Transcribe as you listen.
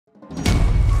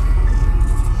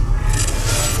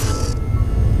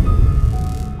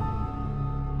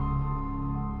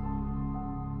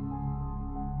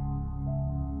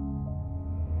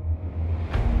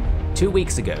2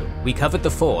 weeks ago, we covered the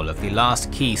fall of the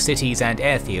last key cities and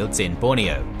airfields in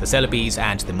Borneo, the Celebes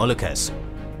and the Moluccas.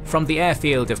 From the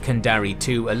airfield of Kendari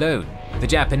 2 alone, the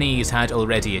Japanese had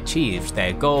already achieved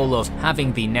their goal of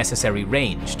having the necessary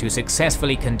range to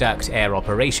successfully conduct air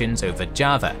operations over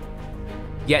Java.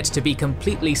 Yet to be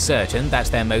completely certain that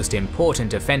their most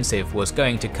important offensive was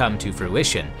going to come to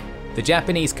fruition, the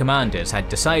Japanese commanders had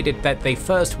decided that they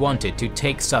first wanted to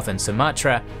take southern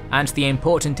Sumatra and the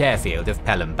important airfield of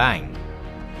Palembang.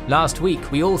 Last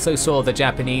week we also saw the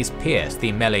Japanese pierce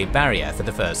the Malay barrier for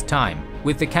the first time,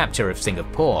 with the capture of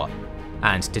Singapore,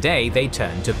 and today they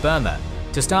turn to Burma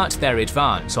to start their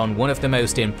advance on one of the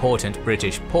most important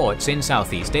British ports in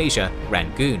Southeast Asia,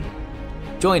 Rangoon.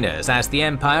 Join us as the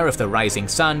Empire of the Rising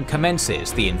Sun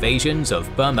commences the invasions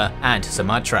of Burma and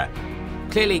Sumatra.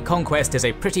 Clearly, conquest is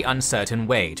a pretty uncertain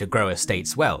way to grow a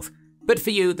state's wealth, but for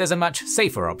you there's a much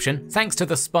safer option thanks to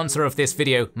the sponsor of this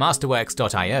video,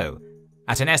 Masterworks.io.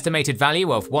 At an estimated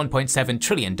value of $1.7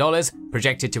 trillion,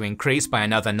 projected to increase by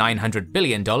another $900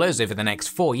 billion over the next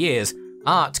 4 years,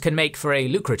 art can make for a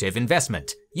lucrative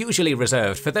investment, usually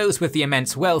reserved for those with the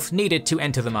immense wealth needed to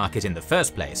enter the market in the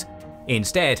first place.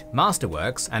 Instead,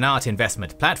 Masterworks, an art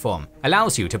investment platform,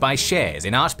 allows you to buy shares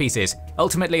in art pieces,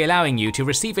 ultimately allowing you to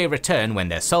receive a return when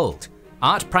they're sold.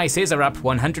 Art prices are up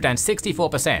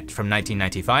 164% from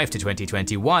 1995 to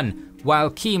 2021, while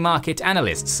key market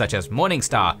analysts such as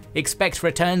Morningstar expect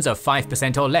returns of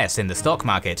 5% or less in the stock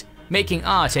market, making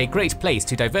art a great place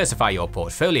to diversify your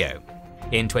portfolio.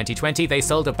 In 2020, they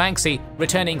sold a Banksy,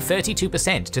 returning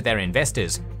 32% to their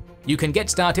investors. You can get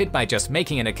started by just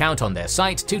making an account on their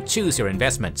site to choose your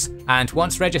investments, and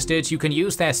once registered you can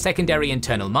use their secondary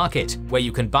internal market, where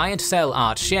you can buy and sell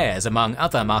art shares among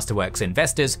other Masterworks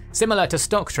investors, similar to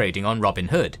stock trading on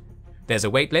Robinhood. There's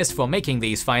a waitlist for making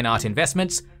these fine art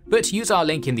investments, but use our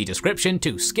link in the description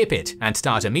to skip it and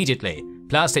start immediately,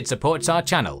 plus it supports our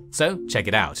channel, so check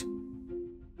it out.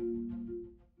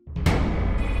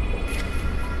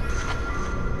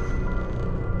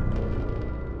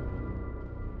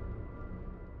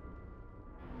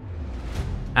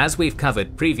 As we've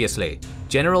covered previously,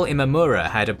 General Imamura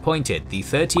had appointed the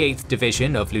 38th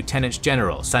Division of Lieutenant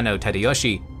General Sano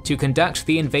Tadayoshi to conduct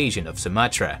the invasion of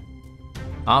Sumatra.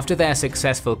 After their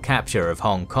successful capture of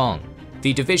Hong Kong,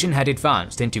 the division had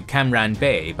advanced into Cam Ranh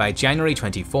Bay by January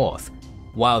 24th,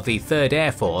 while the 3rd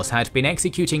Air Force had been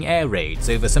executing air raids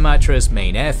over Sumatra's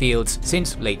main airfields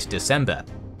since late December.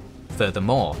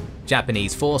 Furthermore,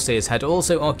 Japanese forces had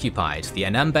also occupied the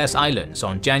Anambas Islands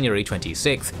on January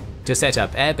 26th to set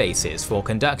up air bases for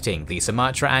conducting the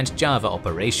Sumatra and Java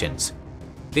operations.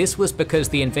 This was because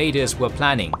the invaders were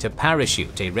planning to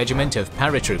parachute a regiment of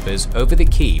paratroopers over the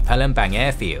key Palembang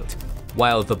airfield,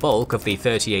 while the bulk of the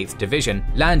 38th Division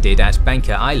landed at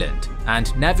Bangka Island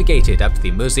and navigated up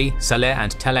the Musi, Saleh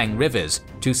and Talang rivers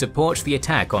to support the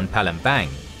attack on Palembang.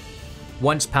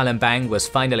 Once Palembang was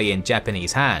finally in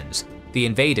Japanese hands, the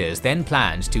invaders then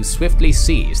planned to swiftly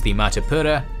seize the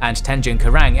Martapura and Tanjung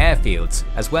Karang airfields,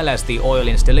 as well as the oil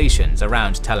installations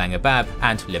around Talang Abab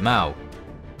and Limau.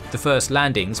 The first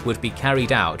landings would be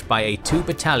carried out by a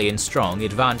 2-battalion strong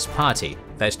advance party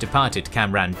that departed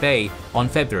Cam Ranh Bay on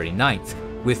February 9th,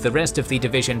 with the rest of the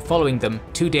division following them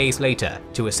 2 days later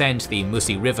to ascend the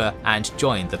Musi River and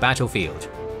join the battlefield.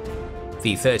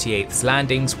 The 38th's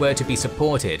landings were to be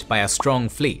supported by a strong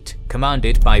fleet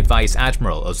commanded by Vice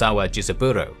Admiral Ozawa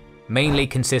Jizaburo, mainly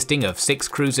consisting of 6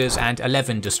 cruisers and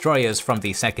 11 destroyers from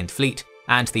the 2nd Fleet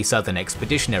and the Southern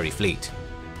Expeditionary Fleet.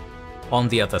 On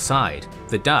the other side,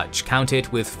 the Dutch counted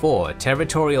with 4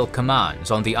 territorial commands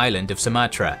on the island of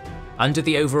Sumatra, under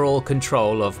the overall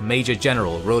control of Major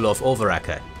General Roelof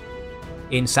Overacker.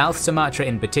 In South Sumatra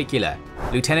in particular,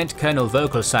 Lieutenant Colonel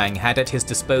Vogelsang had at his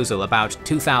disposal about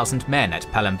 2,000 men at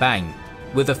Palembang,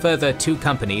 with a further 2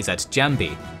 companies at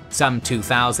Jambi, some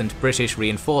 2,000 British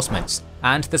reinforcements,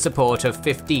 and the support of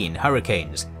 15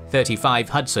 Hurricanes, 35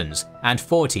 Hudsons, and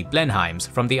 40 Blenheims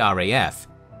from the RAF.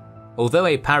 Although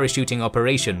a parachuting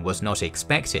operation was not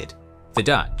expected, the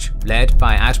Dutch, led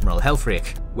by Admiral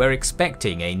Helfrich, were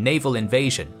expecting a naval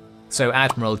invasion, so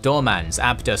Admiral Doorman's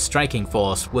Abda striking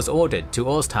force was ordered to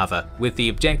Oosthaven with the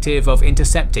objective of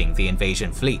intercepting the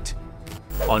invasion fleet.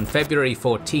 On February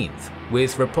 14th,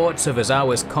 with reports of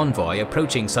Ozawa's convoy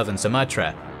approaching southern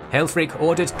Sumatra, Helfrich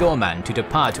ordered Doorman to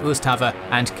depart Oosthaven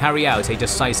and carry out a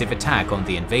decisive attack on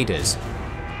the invaders.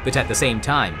 But at the same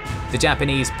time, the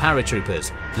Japanese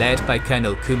paratroopers, led by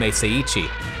Colonel Kume Seiichi,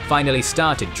 finally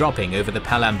started dropping over the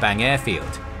Palembang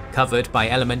airfield, covered by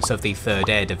elements of the 3rd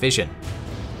Air Division.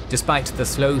 Despite the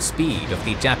slow speed of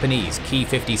the Japanese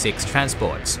Ki-56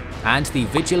 transports and the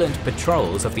vigilant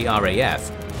patrols of the RAF,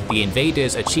 the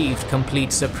invaders achieved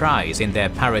complete surprise in their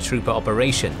paratrooper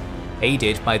operation,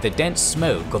 aided by the dense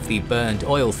smoke of the burned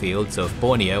oil fields of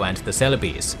Borneo and the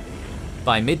Celebes.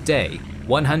 By midday,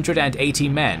 180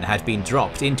 men had been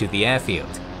dropped into the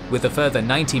airfield, with a further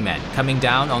 90 men coming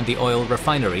down on the oil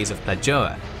refineries of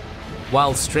Plajoa.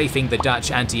 While strafing the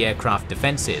Dutch anti-aircraft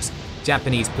defences,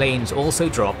 Japanese planes also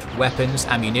dropped weapons,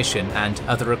 ammunition and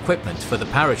other equipment for the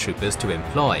paratroopers to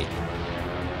employ.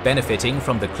 Benefiting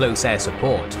from the close air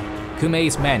support,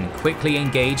 Kume's men quickly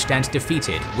engaged and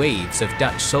defeated waves of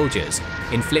Dutch soldiers,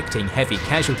 inflicting heavy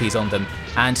casualties on them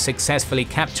and successfully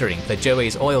capturing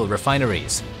Plajoa's oil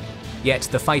refineries. Yet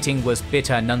the fighting was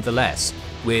bitter nonetheless,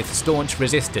 with staunch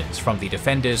resistance from the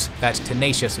defenders that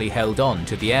tenaciously held on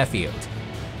to the airfield.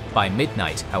 By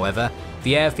midnight, however,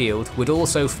 the airfield would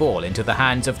also fall into the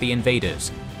hands of the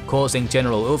invaders, causing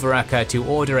General Overacker to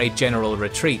order a general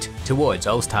retreat towards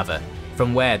Oosthaven,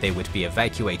 from where they would be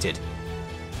evacuated.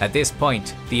 At this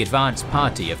point, the advance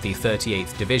party of the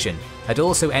 38th Division had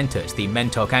also entered the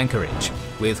Mentok anchorage,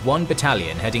 with one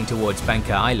battalion heading towards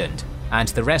Bangka Island and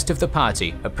the rest of the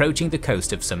party approaching the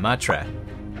coast of Sumatra.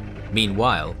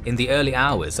 Meanwhile, in the early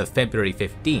hours of February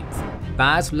 15th,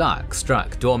 bad luck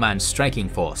struck Doorman's striking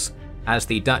force, as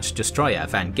the Dutch destroyer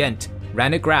Van Gent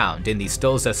ran aground in the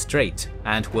Stolza Strait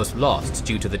and was lost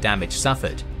due to the damage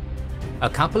suffered. A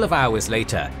couple of hours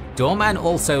later, Doorman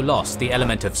also lost the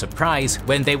element of surprise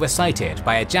when they were sighted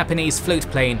by a Japanese float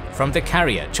plane from the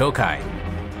carrier Chokai.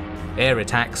 Air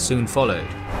attacks soon followed,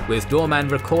 with Doorman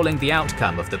recalling the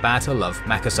outcome of the Battle of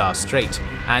Makassar Strait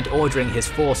and ordering his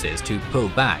forces to pull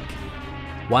back.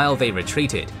 While they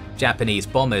retreated, Japanese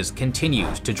bombers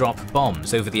continued to drop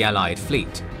bombs over the Allied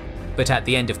fleet, but at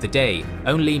the end of the day,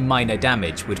 only minor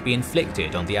damage would be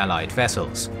inflicted on the Allied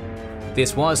vessels.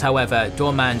 This was, however,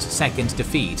 Doorman's second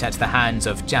defeat at the hands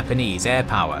of Japanese air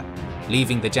power,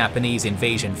 leaving the Japanese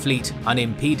invasion fleet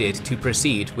unimpeded to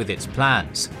proceed with its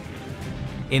plans.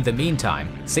 In the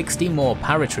meantime, 60 more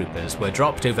paratroopers were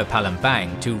dropped over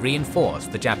Palembang to reinforce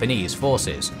the Japanese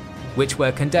forces, which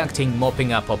were conducting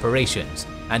mopping-up operations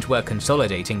and were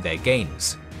consolidating their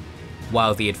gains.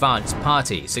 While the advance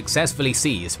party successfully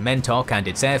seized Mentok and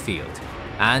its airfield,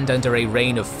 and under a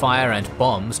rain of fire and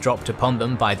bombs dropped upon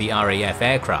them by the RAF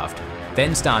aircraft,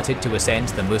 then started to ascend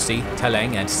the Musi,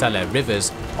 Teleng and Sala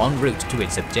rivers en route to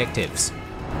its objectives.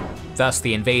 Thus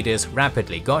the invaders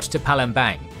rapidly got to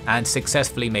Palembang and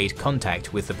successfully made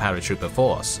contact with the paratrooper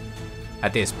force.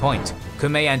 At this point,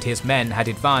 Kume and his men had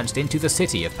advanced into the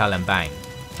city of Palembang,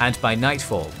 and by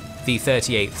nightfall, the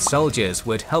 38th soldiers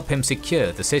would help him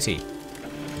secure the city.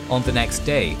 On the next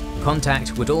day,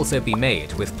 contact would also be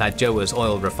made with Plajoa's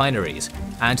oil refineries,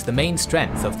 and the main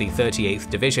strength of the 38th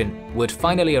Division would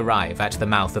finally arrive at the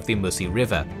mouth of the Musi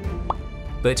River.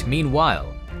 But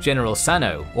meanwhile, General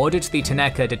Sano ordered the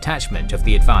Tanaka detachment of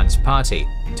the advance party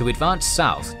to advance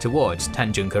south towards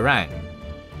Tanjung Karang.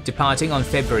 Departing on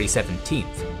February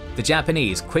 17th, the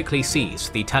Japanese quickly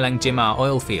seized the Talangjima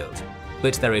oil field,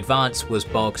 but their advance was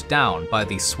bogged down by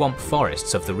the swamp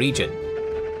forests of the region.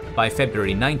 By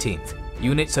February 19th,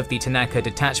 units of the Tanaka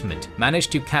detachment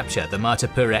managed to capture the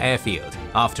Martapura airfield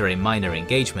after a minor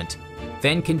engagement,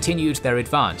 then continued their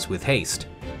advance with haste.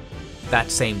 That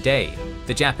same day,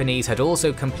 the Japanese had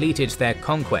also completed their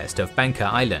conquest of Bangka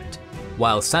Island,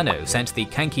 while Sano sent the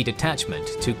Kanki detachment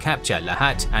to capture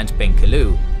Lahat and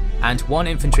Bengkulu, and one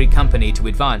infantry company to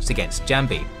advance against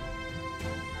Jambi.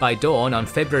 By dawn on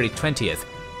February 20th,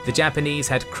 the Japanese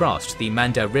had crossed the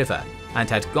Manda River and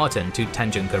had gotten to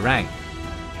Tanjung Karang.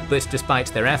 But despite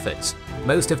their efforts,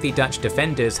 most of the Dutch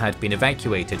defenders had been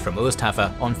evacuated from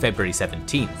Oosthaven on February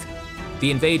 17th.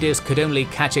 The invaders could only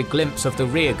catch a glimpse of the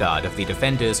rearguard of the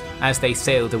defenders as they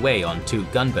sailed away on 2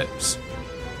 gunboats.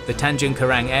 The Tanjung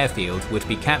Karang airfield would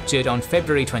be captured on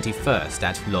February 21st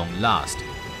at long last,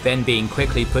 then being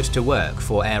quickly put to work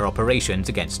for air operations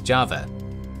against Java.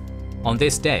 On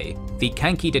this day, the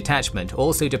Kanki detachment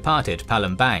also departed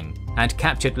Palembang and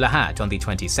captured Lahat on the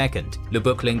 22nd,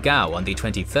 Lubuk Linggau on the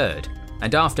 23rd,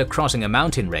 and after crossing a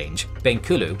mountain range,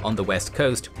 Bengkulu on the west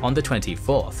coast on the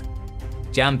 24th.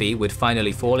 Jambi would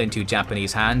finally fall into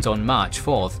Japanese hands on March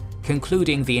 4th,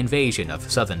 concluding the invasion of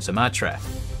southern Sumatra.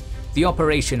 The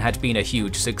operation had been a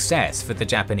huge success for the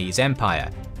Japanese Empire,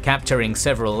 capturing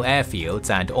several airfields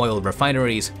and oil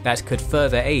refineries that could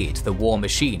further aid the war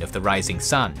machine of the rising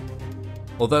sun.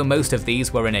 Although most of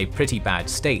these were in a pretty bad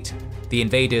state, the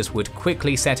invaders would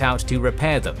quickly set out to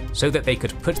repair them so that they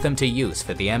could put them to use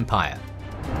for the empire.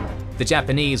 The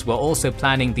Japanese were also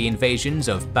planning the invasions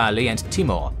of Bali and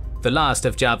Timor, the last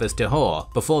of Java's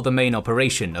Johor before the main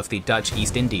operation of the Dutch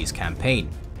East Indies campaign.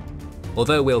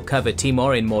 Although we'll cover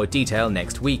Timor in more detail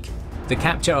next week, The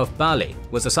capture of Bali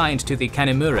was assigned to the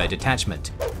Kanemura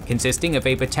detachment, consisting of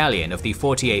a battalion of the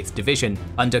 48th Division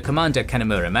under Commander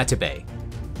Kanemura Matabe.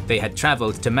 They had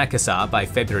travelled to Makassar by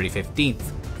February 15th,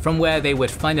 from where they would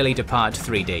finally depart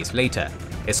 3 days later,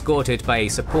 escorted by a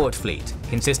support fleet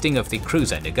consisting of the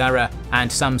cruiser Nagara and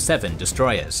some 7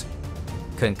 destroyers.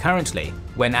 Concurrently,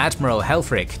 when Admiral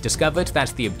Helfrich discovered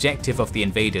that the objective of the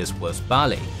invaders was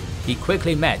Bali, he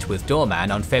quickly met with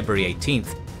Doorman on February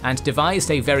 18th and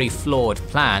devised a very flawed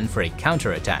plan for a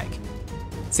counterattack.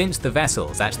 Since the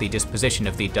vessels at the disposition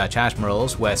of the Dutch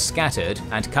admirals were scattered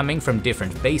and coming from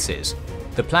different bases,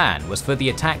 the plan was for the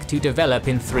attack to develop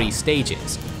in 3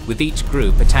 stages, with each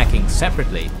group attacking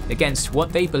separately against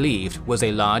what they believed was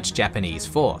a large Japanese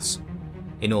force.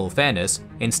 In all fairness,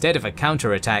 instead of a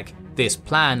counterattack, this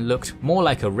plan looked more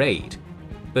like a raid.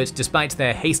 But despite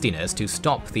their hastiness to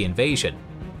stop the invasion,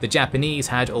 the Japanese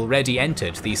had already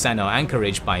entered the Sanno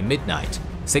anchorage by midnight,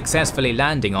 successfully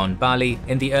landing on Bali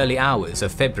in the early hours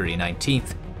of February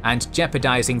 19th and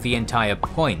jeopardizing the entire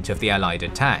point of the Allied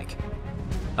attack.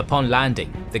 Upon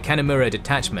landing, the Kanemura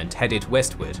detachment headed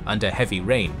westward under heavy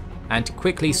rain and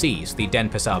quickly seized the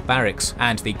Denpasar barracks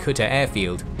and the Kuta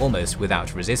airfield almost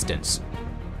without resistance.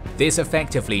 This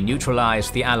effectively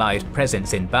neutralized the Allied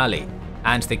presence in Bali,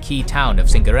 and the key town of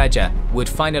Singaraja would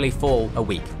finally fall a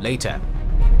week later.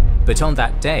 But on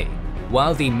that day,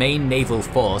 while the main naval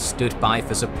force stood by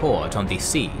for support on the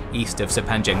sea east of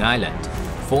Sepanjang Island,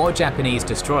 4 Japanese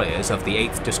destroyers of the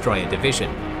 8th Destroyer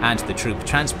Division and the troop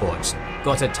transports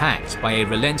got attacked by a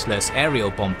relentless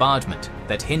aerial bombardment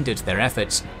that hindered their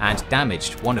efforts and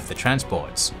damaged one of the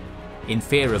transports. In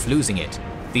fear of losing it,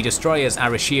 the destroyers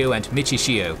Arashio and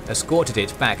Michishio escorted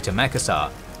it back to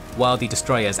Makassar, while the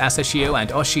destroyers Asashio and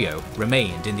Oshio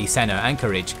remained in the Sanno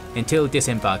anchorage until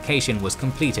disembarkation was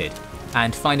completed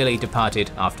and finally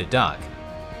departed after dark.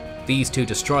 These 2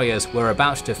 destroyers were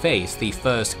about to face the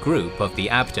first group of the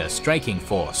Abda striking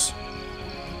force.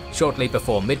 Shortly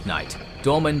before midnight,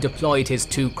 Dorman deployed his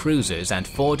 2 cruisers and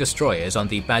 4 destroyers on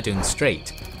the Badung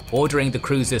Strait, ordering the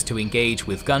cruisers to engage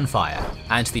with gunfire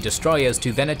and the destroyers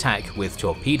to then attack with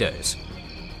torpedoes.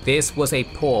 This was a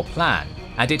poor plan,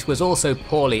 and it was also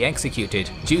poorly executed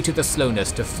due to the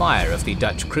slowness to fire of the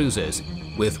Dutch cruisers,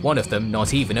 with one of them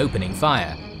not even opening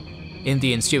fire. In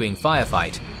the ensuing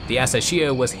firefight, the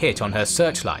Asashio was hit on her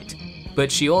searchlight,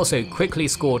 but she also quickly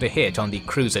scored a hit on the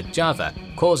cruiser Java,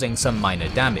 causing some minor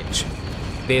damage.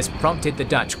 This prompted the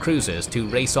Dutch cruisers to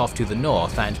race off to the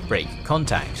north and break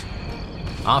contact.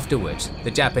 Afterwards,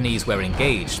 the Japanese were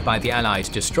engaged by the Allied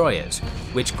destroyers,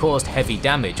 which caused heavy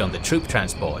damage on the troop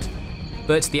transport.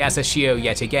 But the Asashio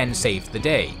yet again saved the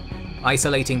day,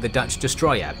 isolating the Dutch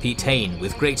destroyer Pitain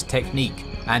with great technique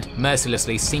and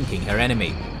mercilessly sinking her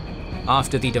enemy.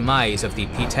 After the demise of the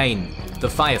Pitain, the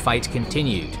firefight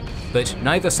continued, but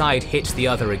neither side hit the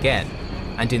other again,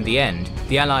 and in the end,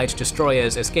 the Allied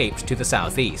destroyers escaped to the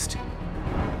southeast.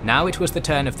 Now it was the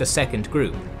turn of the second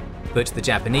group, but the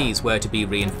Japanese were to be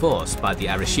reinforced by the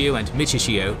Arashio and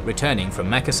Michishio returning from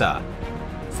Makassar.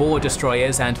 4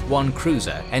 destroyers and 1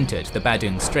 cruiser entered the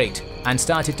Badung Strait and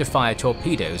started to fire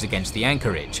torpedoes against the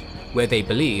anchorage, where they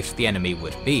believed the enemy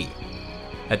would be.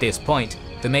 At this point,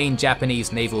 the main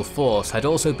Japanese naval force had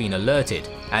also been alerted,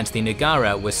 and the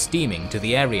Nagara was steaming to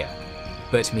the area.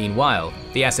 But meanwhile,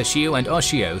 the Asashio and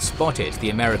Oshio spotted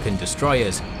the American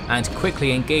destroyers and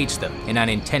quickly engaged them in an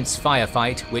intense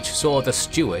firefight which saw the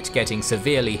Stuart getting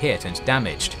severely hit and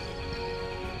damaged.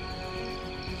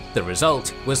 The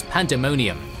result was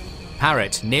pandemonium.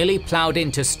 Parrott nearly ploughed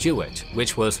into Stuart,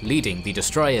 which was leading the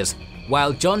destroyers,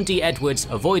 while John D. Edwards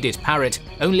avoided Parrott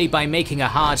only by making a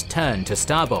hard turn to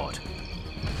starboard.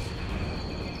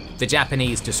 The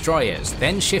Japanese destroyers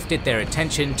then shifted their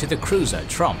attention to the cruiser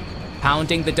Tromp,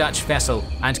 pounding the Dutch vessel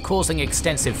and causing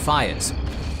extensive fires.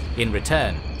 In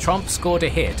return, Tromp scored a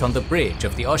hit on the bridge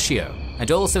of the Oshio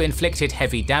and also inflicted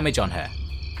heavy damage on her.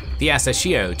 The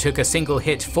Asashio took a single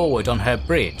hit forward on her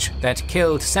bridge that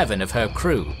killed 7 of her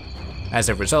crew. As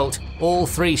a result, all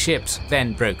 3 ships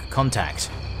then broke contact.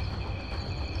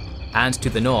 And to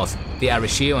the north, the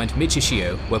Arashio and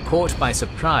Michishio were caught by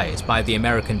surprise by the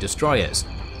American destroyers,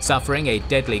 suffering a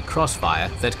deadly crossfire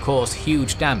that caused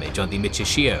huge damage on the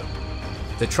Michishio.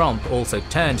 The Tromp also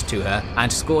turned to her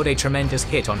and scored a tremendous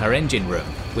hit on her engine room,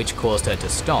 which caused her to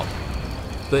stop.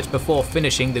 But before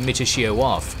finishing the Michishio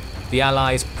off, the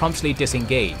Allies promptly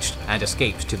disengaged and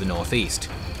escaped to the northeast.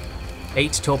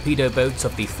 8 torpedo boats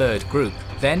of the 3rd group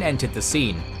then entered the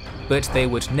scene, but they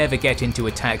would never get into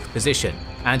attack position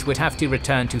and would have to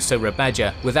return to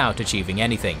Surabaya without achieving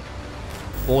anything.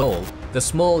 All in all, the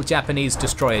small Japanese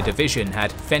destroyer division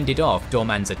had fended off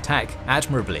Doorman's attack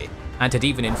admirably, and had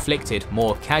even inflicted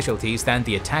more casualties than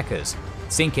the attackers,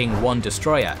 sinking one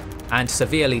destroyer and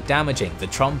severely damaging the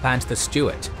Tromp and the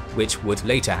Stuart, which would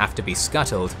later have to be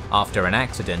scuttled after an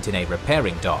accident in a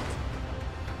repairing dock.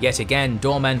 Yet again,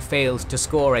 Dorman failed to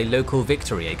score a local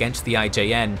victory against the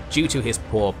IJN due to his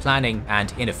poor planning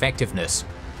and ineffectiveness.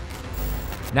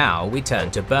 Now we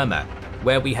turn to Burma,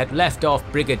 where we had left off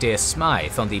Brigadier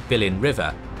Smythe on the Bilin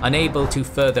River, unable to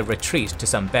further retreat to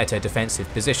some better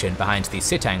defensive position behind the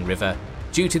Sitang River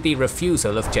due to the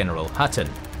refusal of General Hutton.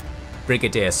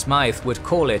 Brigadier Smythe would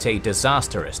call it a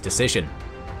disastrous decision.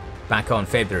 Back on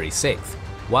February 6th,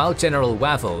 while General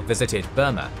Wavell visited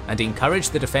Burma and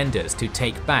encouraged the defenders to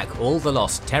take back all the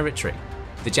lost territory,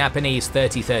 the Japanese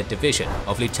 33rd Division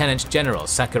of Lieutenant General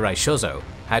Sakurai Shozo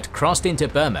had crossed into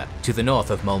Burma to the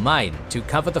north of Mulmain to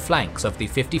cover the flanks of the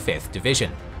 55th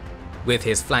Division. With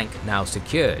his flank now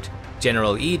secured,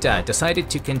 General Ida decided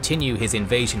to continue his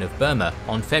invasion of Burma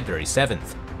on February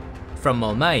 7th. From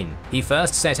Mulmain, he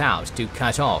first set out to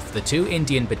cut off the 2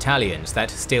 Indian battalions that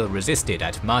still resisted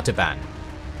at Martaban.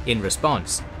 In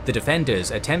response, the defenders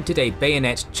attempted a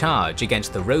bayonet charge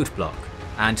against the roadblock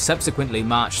and subsequently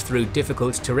marched through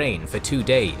difficult terrain for 2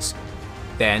 days.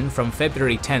 Then, from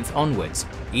February 10th onwards,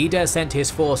 Ida sent his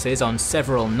forces on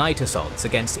several night assaults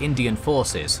against Indian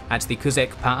forces at the Kuzek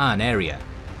Pa'an area.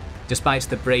 Despite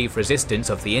the brave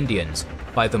resistance of the Indians,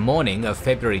 by the morning of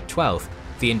February 12th,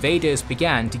 the invaders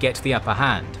began to get the upper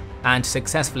hand and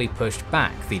successfully pushed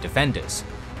back the defenders.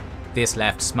 This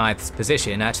left Smythe's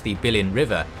position at the Bilin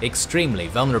River extremely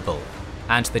vulnerable,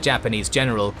 and the Japanese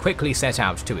general quickly set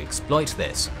out to exploit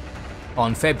this.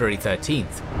 On February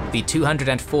 13th, the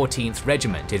 214th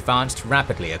Regiment advanced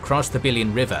rapidly across the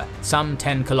Bilin River some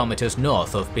 10 kilometers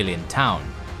north of Bilin town,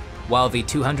 while the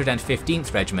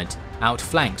 215th Regiment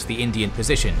outflanked the Indian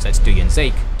positions at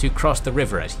Duyanzake to cross the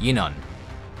river at Yinon.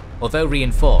 Although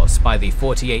reinforced by the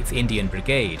 48th Indian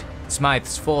Brigade,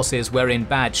 Smythe's forces were in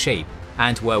bad shape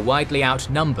and were widely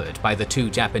outnumbered by the 2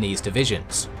 Japanese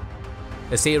divisions.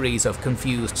 A series of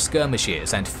confused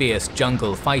skirmishes and fierce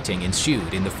jungle fighting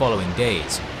ensued in the following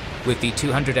days, with the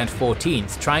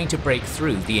 214th trying to break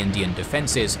through the Indian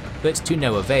defences, but to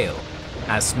no avail,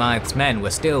 as Smythe's men were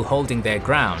still holding their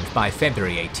ground by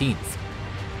February 18th.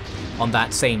 On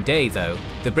that same day, though,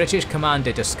 the British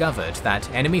commander discovered that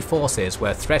enemy forces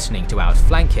were threatening to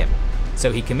outflank him,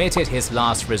 so he committed his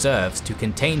last reserves to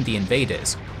contain the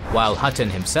invaders, while Hutton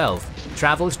himself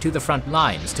travelled to the front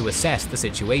lines to assess the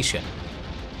situation.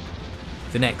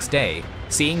 The next day,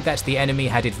 seeing that the enemy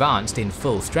had advanced in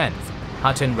full strength,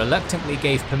 Hutton reluctantly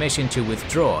gave permission to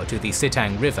withdraw to the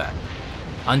Sitang River.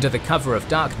 Under the cover of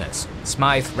darkness,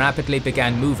 Smythe rapidly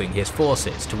began moving his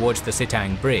forces towards the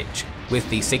Sitang Bridge, with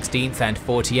the 16th and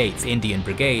 48th Indian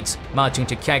Brigades marching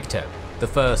to Kyagto, the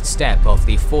first step of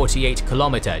the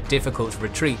 48-kilometer difficult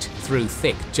retreat through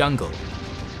thick jungle.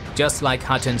 Just like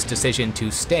Hutton's decision to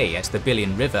stay at the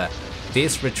Bilin River,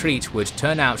 this retreat would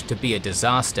turn out to be a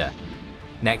disaster.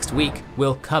 Next week,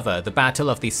 we'll cover the Battle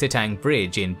of the Sitang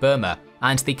Bridge in Burma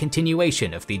and the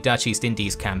continuation of the Dutch East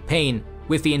Indies campaign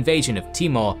with the invasion of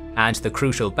Timor and the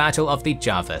crucial Battle of the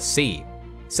Java Sea.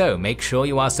 So make sure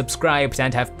you are subscribed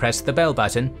and have pressed the bell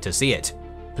button to see it.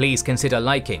 Please consider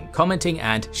liking, commenting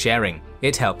and sharing,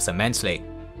 it helps immensely.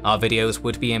 Our videos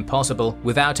would be impossible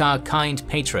without our kind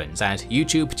patrons and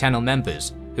YouTube channel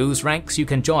members, whose ranks you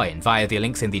can join via the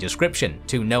links in the description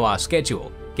to know our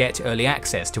schedule, get early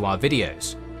access to our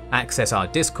videos, access our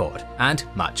Discord, and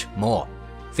much more.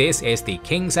 This is the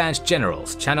Kings and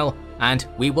Generals channel, and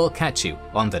we will catch you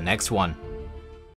on the next one.